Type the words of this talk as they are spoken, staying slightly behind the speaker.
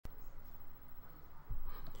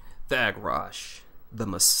THAGROSH, the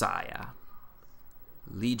Messiah.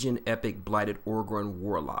 Legion Epic Blighted Orgron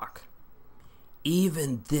Warlock.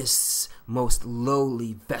 Even this most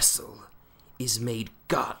lowly vessel is made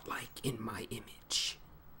godlike in my image.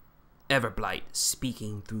 Everblight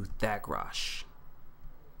speaking through THAGROSH.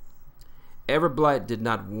 Everblight did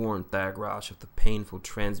not warn THAGROSH of the painful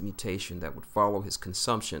transmutation that would follow his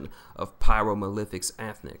consumption of pyromalific's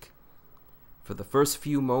ethnic. For the first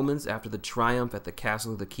few moments after the triumph at the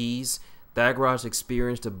Castle of the Keys, THAGROSH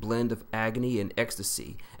experienced a blend of agony and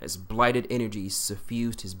ecstasy as blighted energies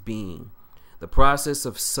suffused his being. The process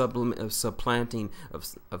of supplementing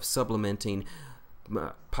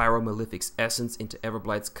pyromalific's essence into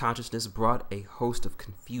Everblight's consciousness brought a host of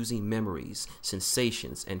confusing memories,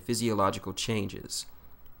 sensations, and physiological changes.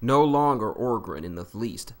 No longer Orgron in the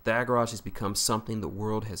least, THAGROSH has become something the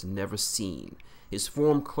world has never seen, his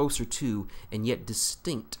form closer to and yet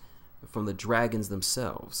distinct from the dragons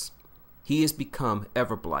themselves. He has become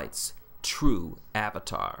Everblight's true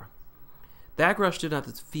avatar. THAGROSH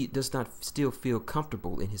does not still feel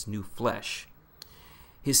comfortable in his new flesh.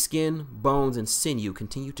 His skin, bones, and sinew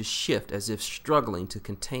continue to shift as if struggling to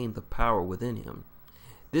contain the power within him.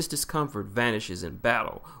 This discomfort vanishes in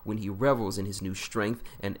battle when he revels in his new strength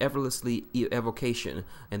and the effortless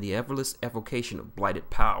evocation of blighted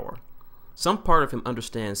power. Some part of him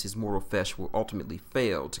understands his mortal flesh will ultimately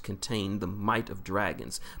fail to contain the might of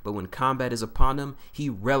dragons, but when combat is upon him, he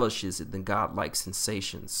relishes in the godlike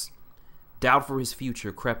sensations. Doubt for his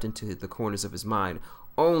future crept into the corners of his mind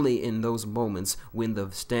only in those moments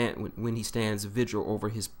when he stands vigil over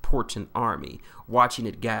his portent army, watching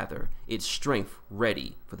it gather, its strength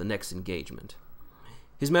ready for the next engagement.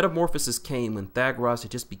 His metamorphosis came when THAGROSH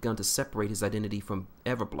had just begun to separate his identity from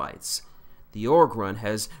Everblight's. The Orgron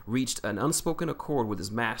has reached an unspoken accord with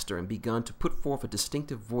his master and begun to put forth a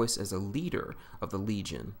distinctive voice as a leader of the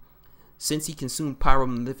Legion. Since he consumed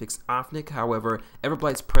pyromalific's ethnic, however,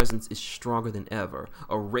 Everblight's presence is stronger than ever,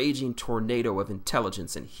 a raging tornado of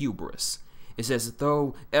intelligence and hubris. It's as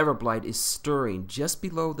though Everblight is stirring just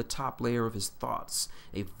below the top layer of his thoughts,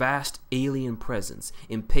 a vast alien presence,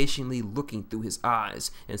 impatiently looking through his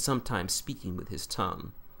eyes and sometimes speaking with his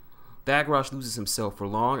tongue. THAGROSH loses himself for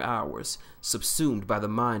long hours, subsumed by the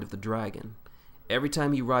mind of the dragon. Every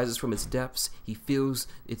time he rises from its depths, he feels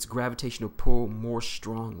its gravitational pull more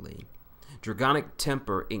strongly. Dragonic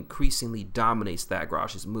temper increasingly dominates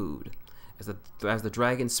THAGROSH's mood. As the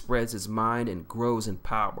dragon spreads its mind and grows in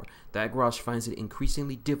power, THAGROSH finds it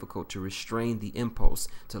increasingly difficult to restrain the impulse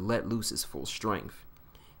to let loose his full strength.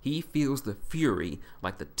 He feels the fury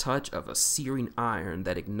like the touch of a searing iron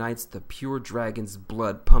that ignites the pure dragon's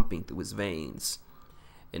blood pumping through his veins.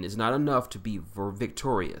 And it's not enough to be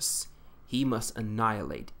victorious. He must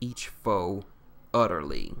annihilate each foe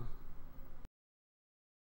utterly.